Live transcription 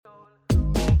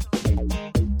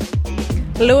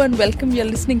Hello and welcome. You're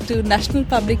listening to National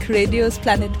Public Radio's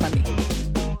Planet Money.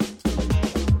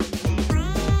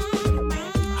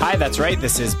 Hi, that's right.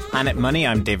 This is Planet Money.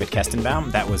 I'm David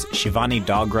Kestenbaum. That was Shivani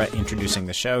Dogra introducing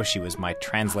the show. She was my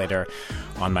translator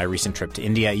on my recent trip to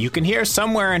India. You can hear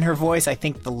somewhere in her voice, I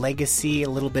think, the legacy, a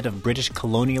little bit of British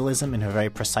colonialism in her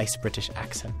very precise British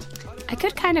accent. I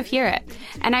could kind of hear it.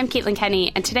 And I'm Caitlin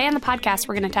Kenny, and today on the podcast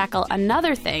we're going to tackle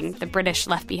another thing the British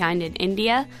left behind in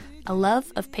India, a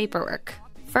love of paperwork.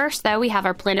 First, though, we have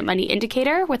our Planet Money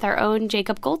indicator with our own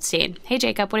Jacob Goldstein. Hey,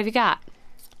 Jacob, what have you got?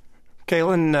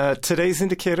 Caitlin, today's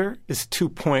indicator is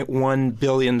 $2.1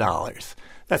 billion.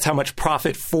 That's how much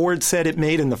profit Ford said it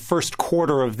made in the first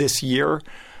quarter of this year.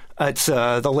 It's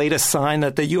the latest sign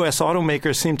that the U.S.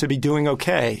 automakers seem to be doing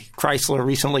okay. Chrysler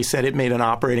recently said it made an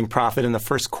operating profit in the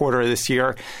first quarter of this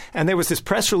year. And there was this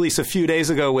press release a few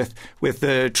days ago with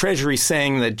the Treasury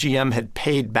saying that GM had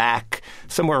paid back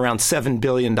somewhere around $7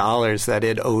 billion that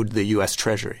it owed the U.S.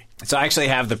 Treasury. So I actually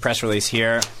have the press release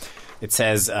here. It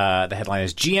says the headline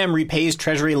is GM repays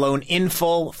Treasury loan in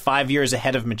full 5 years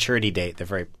ahead of maturity date. They're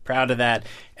very proud of that.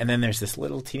 And then there's this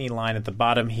little teeny line at the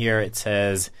bottom here. It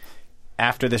says,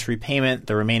 after this repayment,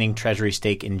 the remaining Treasury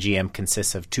stake in GM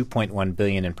consists of $2.1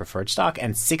 billion in preferred stock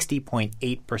and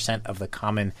 60.8% of the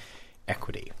common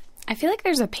equity. I feel like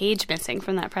there's a page missing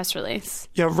from that press release.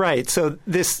 Yeah, right. So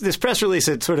this press release,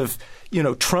 it sort of,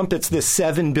 trumpets this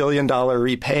 $7 billion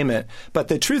repayment. But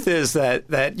the truth is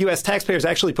that U.S. taxpayers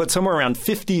actually put somewhere around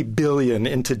 $50 billion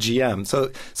into GM.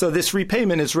 So this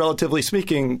repayment is, relatively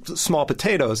speaking, small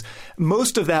potatoes.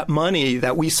 Most of that money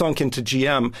that we sunk into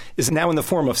GM is now in the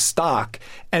form of stock.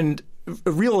 And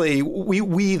really,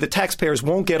 we the taxpayers,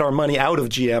 won't get our money out of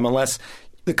GM unless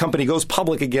the company goes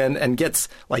public again and gets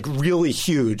really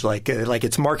huge, like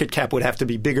its market cap would have to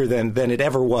be bigger than it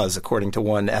ever was, according to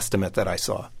one estimate that I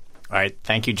saw. All right.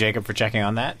 Thank you, Jacob, for checking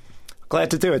on that. Glad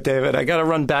to do it, David. I got to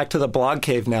run back to the blog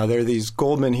cave now. There are these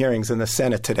Goldman hearings in the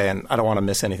Senate today, and I don't want to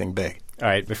miss anything big. All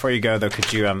right. Before you go, though,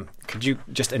 could you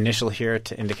just initial here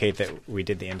to indicate that we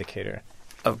did the indicator?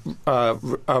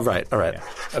 Right. Yeah.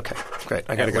 Okay. Great.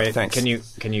 I got to go. Wait, Thanks. Can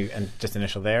you just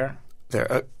initial there?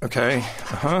 There. Okay.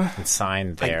 Uh-huh. And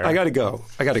sign there. I got to go.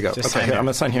 Just Okay. Here, I'm going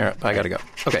to sign here. I got to go.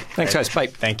 Okay. Thanks, guys. Bye.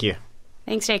 Thank you.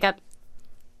 Thanks, Jacob.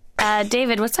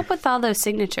 David, what's up with all those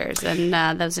signatures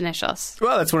and those initials?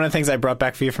 Well, that's one of the things I brought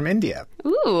back for you from India.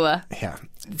 Ooh. Yeah.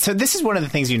 So this is one of the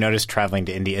things you notice traveling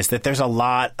to India is that there's a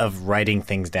lot of writing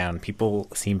things down. People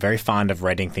seem very fond of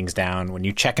writing things down. When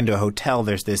you check into a hotel,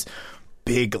 there's this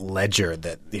big ledger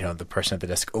that, the person at the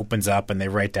desk opens up and they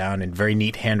write down in very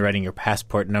neat handwriting your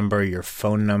passport number, your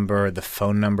phone number, the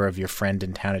phone number of your friend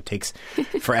in town. It takes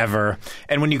forever.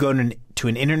 And when you go to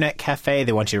an internet cafe,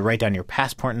 they want you to write down your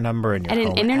passport number and your home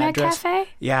address. At an internet cafe?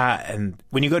 Yeah. And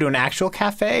when you go to an actual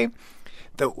cafe,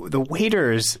 the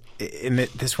waiters in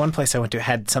this one place I went to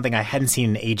had something I hadn't seen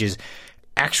in ages.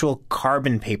 Actual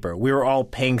carbon paper. We were all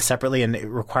paying separately, and it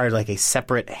required a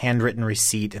separate handwritten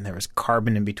receipt, and there was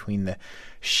carbon in between the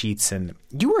sheets. And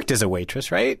you worked as a waitress,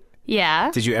 right?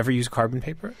 Yeah. Did you ever use carbon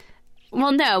paper?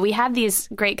 Well, no. We had these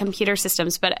great computer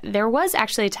systems, but there was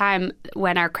actually a time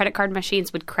when our credit card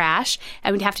machines would crash,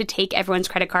 and we'd have to take everyone's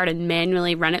credit card and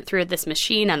manually run it through this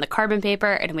machine on the carbon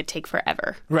paper, and it would take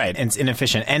forever. Right, and it's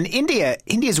inefficient. And India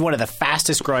is one of the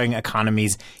fastest growing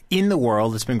economies in the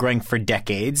world. It's been growing for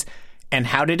decades. And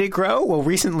how did it grow? Well,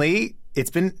 recently, it's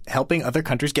been helping other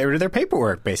countries get rid of their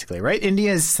paperwork, basically, right?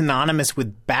 India is synonymous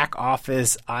with back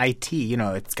office IT.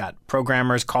 It's got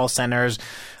programmers, call centers,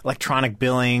 electronic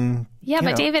billing. Yeah,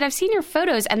 but David, I've seen your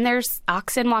photos, and there's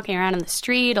oxen walking around in the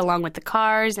street along with the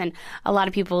cars, and a lot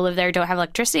of people who live there don't have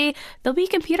electricity. They'll be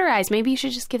computerized. Maybe you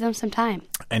should just give them some time.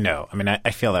 I know. I mean,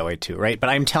 I feel that way too, right? But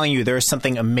I'm telling you, there is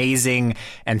something amazing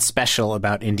and special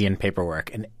about Indian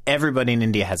paperwork, and everybody in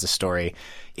India has a story.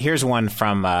 Here's one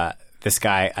from this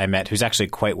guy I met who's actually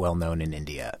quite well known in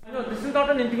India. This is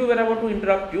not an interview where I want to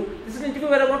interrupt you. This is an interview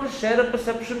where I want to share a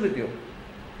perception with you.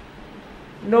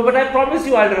 No, but I promise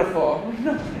you I'll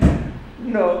reform.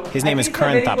 No. His name is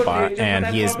Karan Thapar, and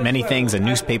he is many things, a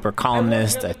newspaper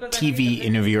columnist, a TV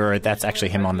interviewer. That's actually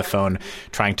him on the phone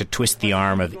trying to twist the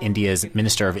arm of India's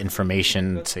Minister of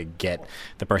Information to get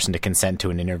the person to consent to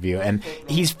an interview. And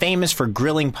he's famous for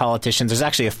grilling politicians. There's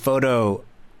actually a photo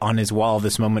on his wall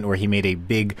this moment where he made a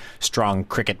big, strong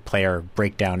cricket player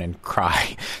break down and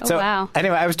cry. Oh, wow.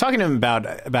 Anyway, I was talking to him about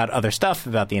other stuff,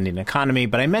 about the Indian economy,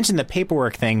 but I mentioned the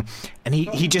paperwork thing, and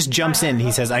he just jumps in.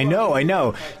 He says, I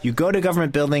know. You go to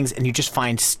government buildings, and you just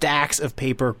find stacks of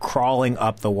paper crawling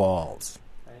up the walls.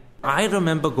 I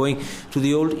remember going to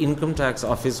the old income tax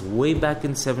office way back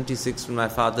in 76 when my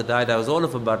father died. I was all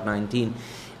of about 19.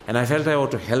 And I felt I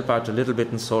ought to help out a little bit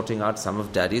in sorting out some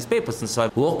of Daddy's papers. And so I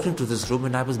walked into this room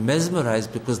and I was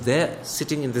mesmerized because there,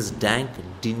 sitting in this dank,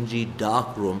 dingy,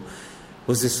 dark room,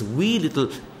 was this wee little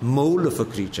mole of a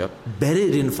creature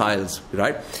buried in files,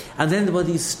 right? And then there were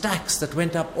these stacks that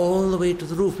went up all the way to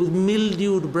the roof with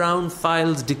mildewed brown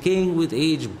files, decaying with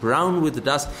age, brown with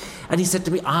dust. And he said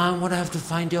to me, I'm going to have to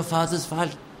find your father's file.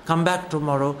 Come back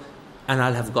tomorrow and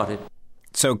I'll have got it.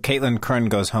 So Caitlin Kern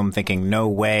goes home thinking, no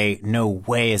way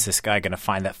is this guy going to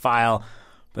find that file.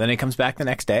 But then he comes back the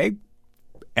next day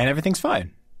and everything's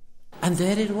fine. And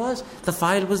there it was. The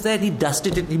file was there. He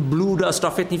dusted it. He blew dust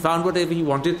off it. And he found whatever he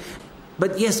wanted.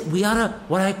 But yes, we are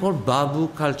what I call Babu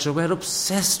culture. We're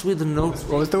obsessed with notes.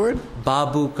 What was the word?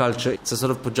 Babu culture. It's a sort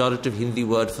of pejorative Hindi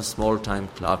word for small-time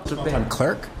clerk. Small-time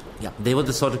clerk? Yeah. They were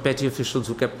the sort of petty officials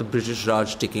who kept the British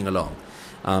Raj ticking along.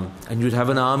 And you'd have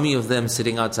an army of them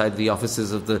sitting outside the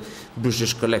offices of the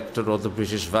British collector or the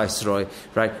British viceroy,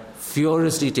 right,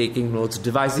 furiously taking notes,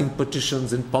 devising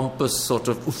petitions in pompous sort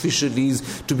of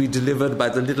officialese to be delivered by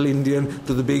the little Indian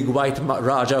to the big white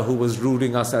Raja who was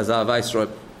ruling us as our viceroy.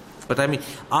 But I mean,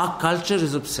 our culture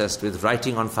is obsessed with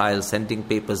writing on files, sending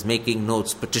papers, making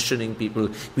notes, petitioning people.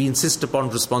 We insist upon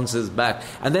responses back.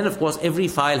 And then, of course, every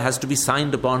file has to be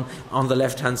signed upon on the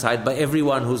left-hand side by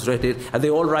everyone who's read it. And they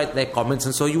all write their comments.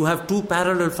 And so you have two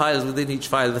parallel files within each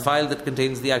file. The file that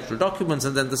contains the actual documents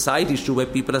and then the side issue where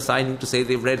people are signing to say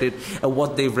they've read it and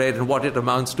what they've read and what it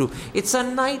amounts to. It's a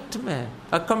nightmare,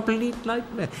 a complete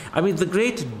nightmare. I mean, the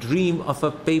great dream of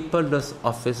a paperless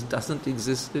office doesn't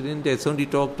exist in India. It's only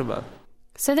talked about.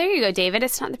 So there you go, David.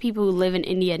 It's not the people who live in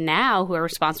India now who are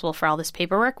responsible for all this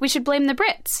paperwork. We should blame the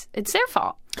Brits. It's their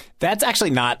fault. That's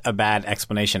actually not a bad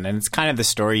explanation. And it's kind of the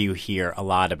story you hear a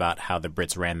lot about how the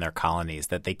Brits ran their colonies,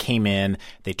 that they came in,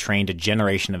 they trained a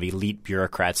generation of elite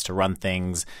bureaucrats to run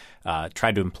things,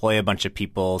 tried to employ a bunch of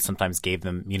people, sometimes gave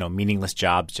them, meaningless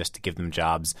jobs just to give them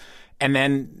jobs. And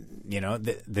then,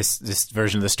 this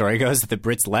version of the story goes that the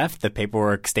Brits left, the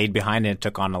paperwork stayed behind, and it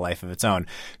took on a life of its own.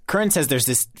 Kern says there's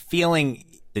this feeling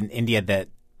in India that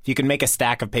if you can make a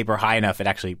stack of paper high enough, it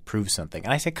actually proves something.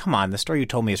 And I say, come on, the story you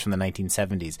told me is from the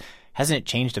 1970s. Hasn't it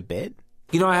changed a bit?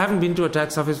 I haven't been to a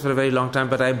tax office for a very long time,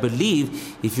 but I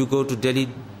believe if you go to Delhi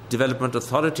Development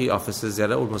Authority offices,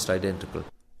 they're almost identical.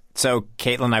 So,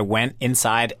 Caitlin, I went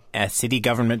inside a city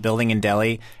government building in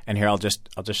Delhi, and here I'll just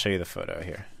show you the photo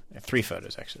here. 3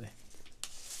 photos, actually.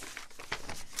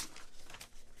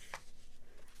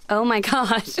 Oh, my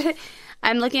gosh.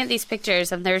 I'm looking at these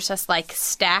pictures, and there's just,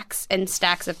 stacks and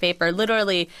stacks of paper.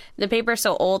 Literally, the paper's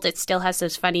so old, it still has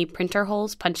those funny printer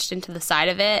holes punched into the side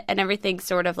of it, and everything's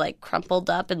sort of, crumpled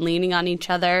up and leaning on each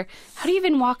other. How do you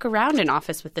even walk around an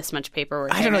office with this much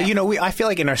paperwork? I don't know. I feel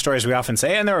like in our stories we often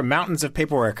say, and there are mountains of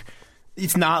paperwork.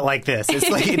 It's not like this. It's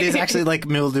it is actually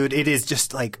mildewed. It is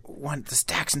just the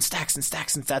stacks and stacks and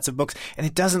stacks and stacks of books, and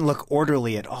it doesn't look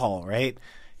orderly at all, right?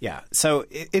 Yeah, so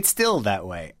it's still that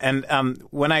way. And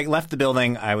when I left the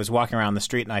building, I was walking around the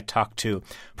street and I talked to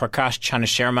Prakash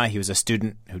Chanasharma. He was a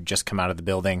student who'd just come out of the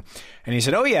building. And he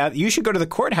said, oh, yeah, you should go to the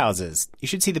courthouses. You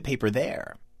should see the paper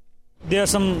there. There are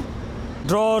some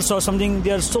drawers or something.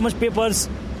 There are so much papers.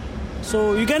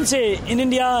 So you can say in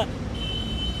India,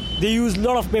 they use a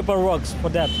lot of paperwork for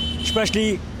that,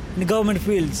 especially in the government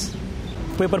fields.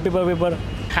 Paper.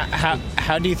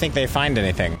 How do you think they find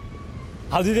anything?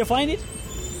 How do they find it?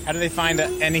 How do they find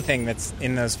anything that's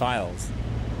in those files?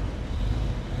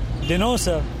 They know,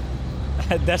 sir.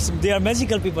 They are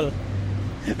magical people.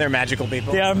 They're magical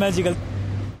people? They are magical.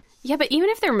 Yeah, but even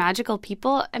if they're magical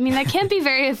people, I mean, that can't be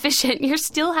very efficient. You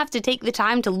still have to take the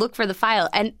time to look for the file.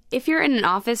 And if you're in an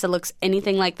office that looks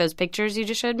anything like those pictures you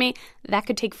just showed me, that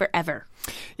could take forever.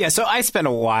 Yeah, so I spent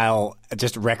a while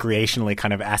just recreationally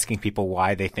kind of asking people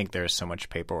why they think there's so much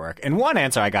paperwork. And one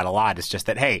answer I got a lot is just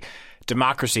that, hey,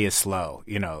 democracy is slow.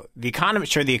 The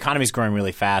economy's growing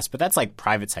really fast, but that's like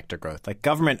private sector growth.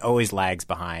 Government always lags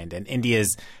behind, and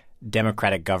India's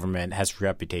democratic government has a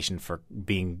reputation for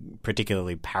being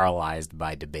particularly paralyzed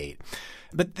by debate.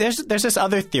 But there's this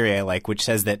other theory I like, which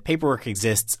says that paperwork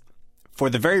exists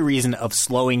for the very reason of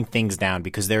slowing things down,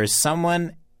 because there is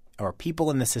someone or people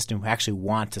in the system who actually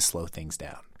want to slow things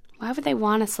down. Why would they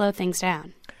want to slow things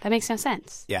down? That makes no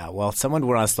sense. Yeah, well, someone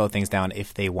would want to slow things down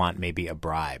if they want maybe a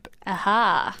bribe.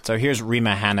 Aha. So here's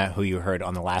Rima Hanna, who you heard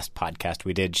on the last podcast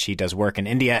we did. She does work in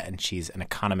India, and she's an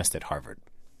economist at Harvard.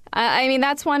 I mean,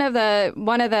 that's one of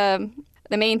the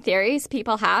main theories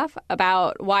people have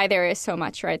about why there is so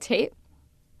much red tape.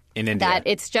 In India. That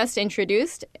it's just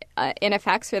introduced in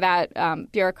effect so that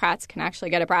bureaucrats can actually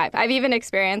get a bribe. I've even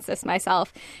experienced this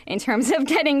myself in terms of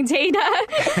getting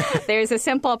data. There's a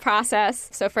simple process.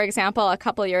 So, for example, a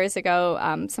couple years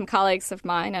ago, some colleagues of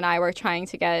mine and I were trying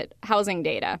to get housing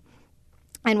data.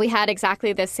 And we had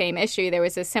exactly the same issue. There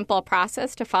was a simple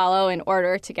process to follow in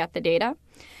order to get the data.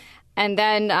 And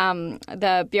then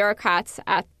the bureaucrats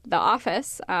at the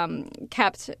office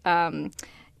kept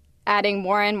adding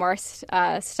more and more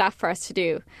stuff for us to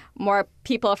do, more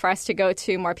people for us to go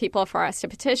to, more people for us to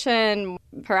petition,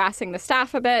 harassing the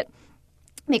staff a bit,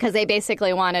 because they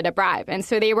basically wanted a bribe. And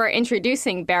so they were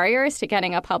introducing barriers to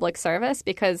getting a public service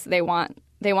because they want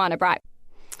a bribe.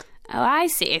 Oh, I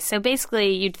see. So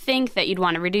basically, you'd think that you'd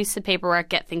want to reduce the paperwork,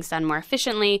 get things done more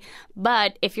efficiently.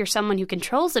 But if you're someone who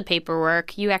controls the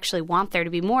paperwork, you actually want there to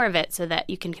be more of it so that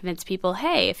you can convince people,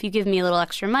 hey, if you give me a little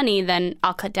extra money, then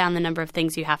I'll cut down the number of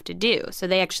things you have to do. So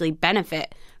they actually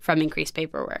benefit from increased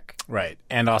paperwork. Right.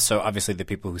 And also, obviously, the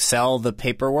people who sell the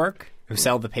paperwork, who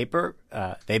sell the paper,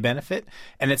 they benefit.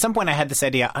 And at some point, I had this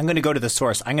idea, I'm going to go to the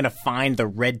source. I'm going to find the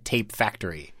red tape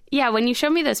factory. Yeah, when you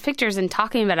showed me those pictures and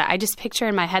talking about it, I just picture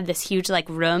in my head this huge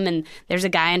room, and there's a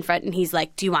guy in front, and he's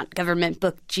like, do you want government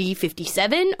book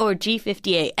G57 or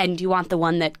G58? And do you want the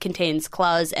one that contains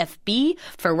clause FB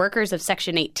for workers of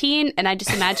Section 18? And I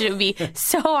just imagine it would be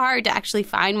so hard to actually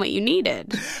find what you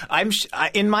needed.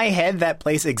 In my head, that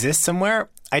place exists somewhere.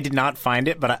 I did not find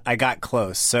it, but I got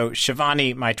close. So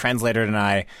Shivani, my translator, and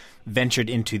I ventured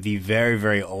into the very,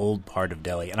 very old part of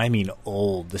Delhi. And I mean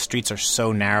old. The streets are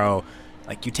so narrow.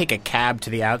 Like, you take a cab to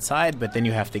the outside, but then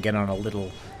you have to get on a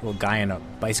little guy in a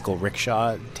bicycle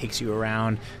rickshaw. It takes you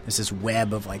around. There's this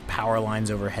web of, power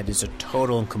lines overhead. It's a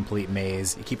total and complete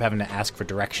maze. You keep having to ask for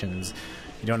directions.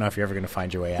 You don't know if you're ever going to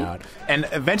find your way out. And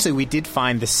eventually we did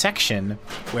find the section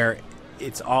where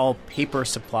it's all paper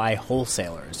supply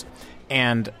wholesalers.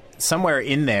 And somewhere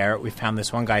in there, we found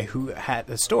this one guy who had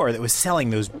a store that was selling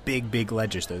those big, big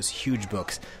ledgers, those huge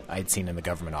books I'd seen in the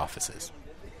government offices.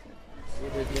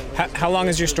 How long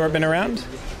has your store been around?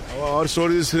 Our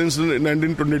store is since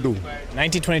 1922.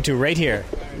 1922, right here?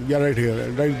 Yeah, right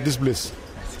here, right this place.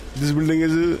 This building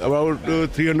is about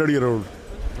 300 years old.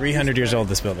 300 years old,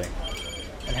 this building.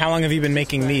 And how long have you been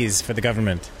making these for the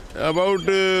government? About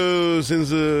since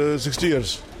 60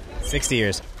 years. 60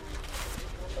 years.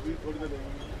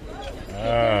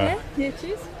 He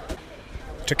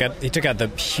took out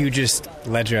the hugest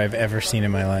ledger I've ever seen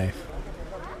in my life.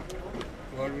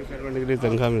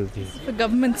 For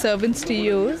government servants to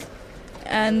use.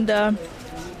 And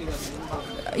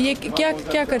ये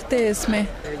क्या करते हैं इसमें?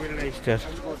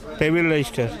 Table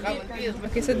register.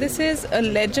 Okay, so this is a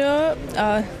ledger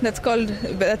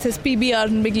that says PBR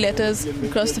in big letters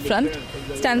across the front.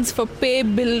 Stands for Pay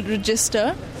Bill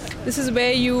Register. This is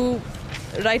where you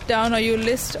write down or you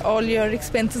list all your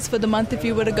expenses for the month if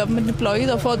you were a government employee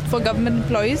or for government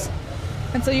employees.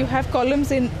 And so you have columns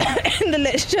in the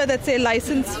ledger that say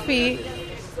license fee,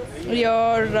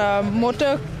 your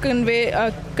motor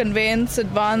conveyance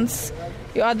advance,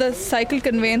 your other cycle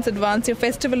conveyance advance, your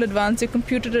festival advance, your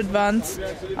computer advance,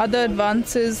 other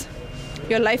advances,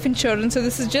 your life insurance. So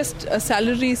this is just a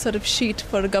salary sort of sheet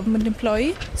for a government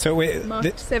employee. So wait,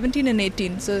 marked 17 and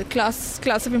 18. So the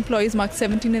class of employees marked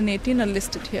 17 and 18 are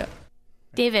listed here.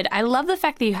 David, I love the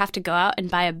fact that you have to go out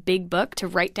and buy a big book to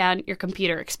write down your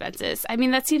computer expenses. I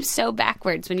mean, that seems so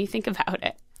backwards when you think about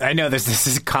it. I know there's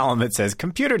this column that says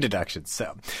computer deductions.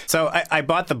 So I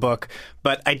bought the book,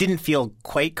 but I didn't feel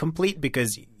quite complete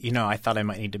because, I thought I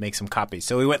might need to make some copies.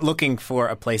 So we went looking for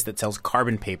a place that sells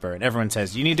carbon paper, and everyone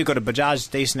says, you need to go to Bajaj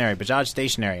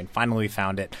Stationery, and finally we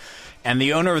found it. And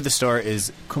the owner of the store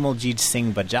is Kumaljit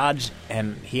Singh Bajaj,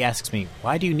 and he asks me,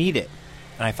 why do you need it?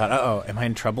 And I thought, am I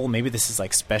in trouble? Maybe this is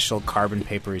like special carbon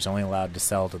paper he's only allowed to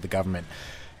sell to the government.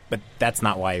 But that's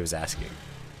not why he was asking.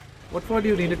 What for do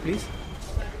you need it, please?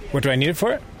 What do I need it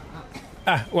for?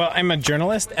 Well, I'm a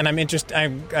journalist, and I'm interested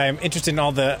in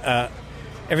all the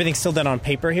everything's still done on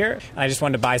paper here. I just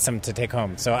wanted to buy some to take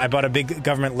home. So I bought a big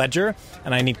government ledger,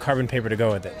 and I need carbon paper to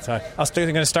go with it. So I'm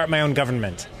going to start my own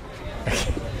government.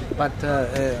 But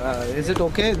is it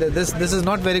okay? This is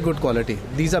not very good quality.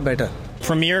 These are better.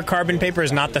 Premier carbon paper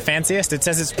is not the fanciest? It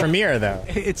says it's Premier, though.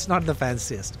 It's not the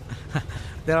fanciest.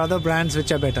 There are other brands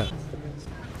which are better.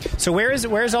 So where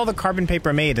is all the carbon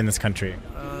paper made in this country?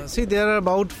 See, there are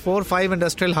about 4 or 5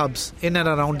 industrial hubs in and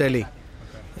around Delhi.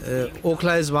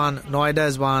 Okhla is one, Noida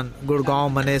is one,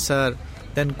 Gurgaon, Manesar,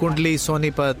 then Kundli,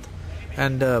 Sonipat,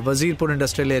 and Wazirpur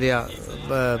industrial area.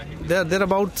 There are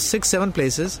about 6-7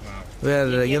 places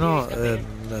where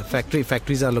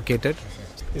factories are located.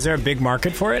 Is there a big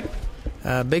market for it?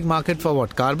 Big market for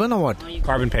what? Carbon or what?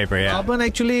 Carbon paper, yeah. Carbon,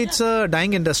 actually, it's a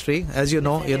dying industry. As you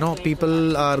know,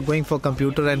 people are going for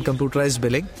computer and computerized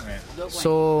billing.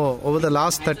 So over the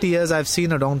last 30 years, I've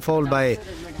seen a downfall by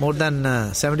more than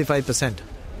 75%.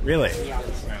 Really?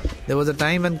 There was a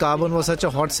time when carbon was such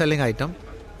a hot selling item,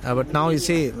 but now you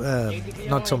see,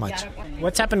 not so much.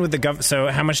 What's happened with the government? So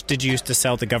how much did you used to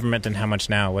sell to government and how much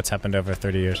now? What's happened over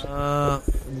 30 years?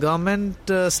 Government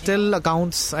still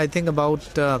accounts, I think, about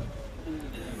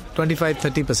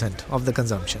 25-30% of the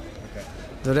consumption. Okay.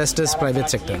 The rest is private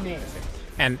sector.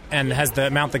 And has the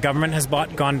amount the government has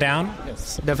bought gone down?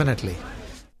 Yes, definitely.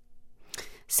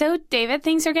 So, David,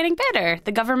 things are getting better.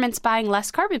 The government's buying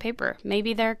less carbon paper.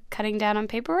 Maybe they're cutting down on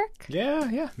paperwork?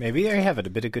 Yeah. Maybe there you have it. A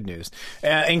bit of good news.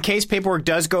 In case paperwork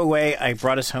does go away, I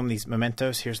brought us home these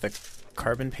mementos. Here's the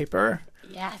carbon paper.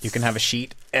 Yes. You can have a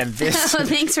sheet. And this... Oh,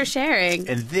 thanks for sharing.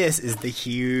 And this is the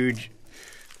huge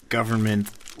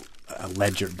government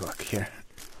ledger book here.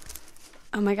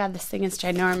 Oh, my God. This thing is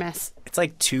ginormous. It's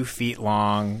like 2 feet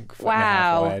long.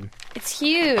 Wow. Wide. It's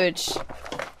huge.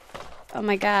 Oh,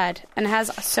 my God. And it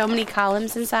has so many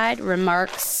columns inside.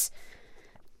 Remarks,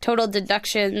 total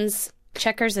deductions,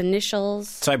 checkers' initials.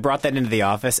 So I brought that into the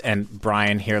office, and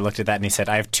Brian here looked at that, and he said,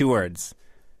 I have 2 words.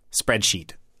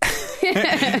 Spreadsheet.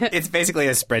 It's basically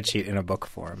a spreadsheet in a book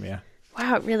form, yeah.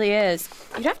 Wow, it really is.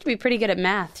 You'd have to be pretty good at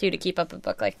math, too, to keep up a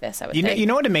book like this, I would think. You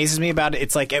know what amazes me about it?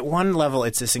 It's like at one level,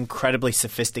 it's this incredibly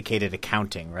sophisticated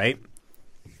accounting, right?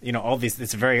 You know, all these,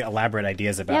 it's very elaborate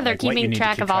ideas about they're like, what you keeping need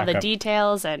track to keep of all the of.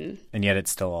 details. And yet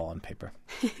it's still all on paper.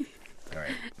 All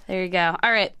right. There you go.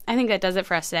 All right. I think that does it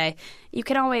for us today. You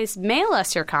can always mail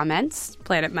us your comments,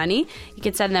 Planet Money. You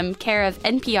can send them care of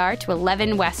NPR to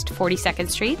 11 West 42nd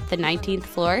Street, the 19th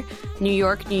floor, New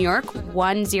York,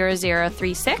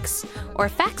 10036, or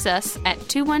fax us at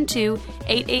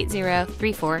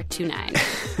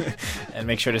 212-880-3429. And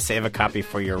make sure to save a copy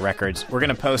for your records. We're going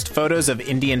to post photos of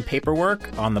Indian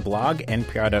paperwork on the blog,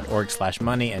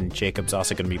 npr.org/money, and Jacob's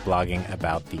also going to be blogging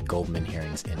about the Goldman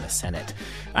hearings in the Senate.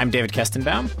 I'm David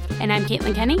Kestenbaum. And I'm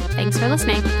Caitlin Kenny. Thanks for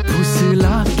listening.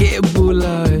 फुसला के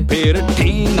बुलाए फिर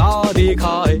ठेंगा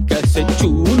दिखाए कैसे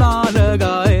चूना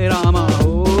लगाए रामा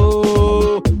हो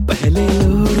पहले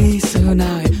लोरी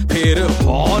सुनाए फिर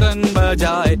हॉर्न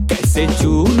बजाए कैसे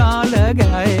चूना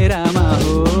लगाए रामा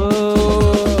हो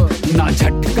ना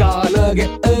झटका लगे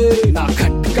ना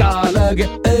खटका लगे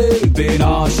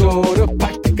बिना शोर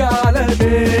पट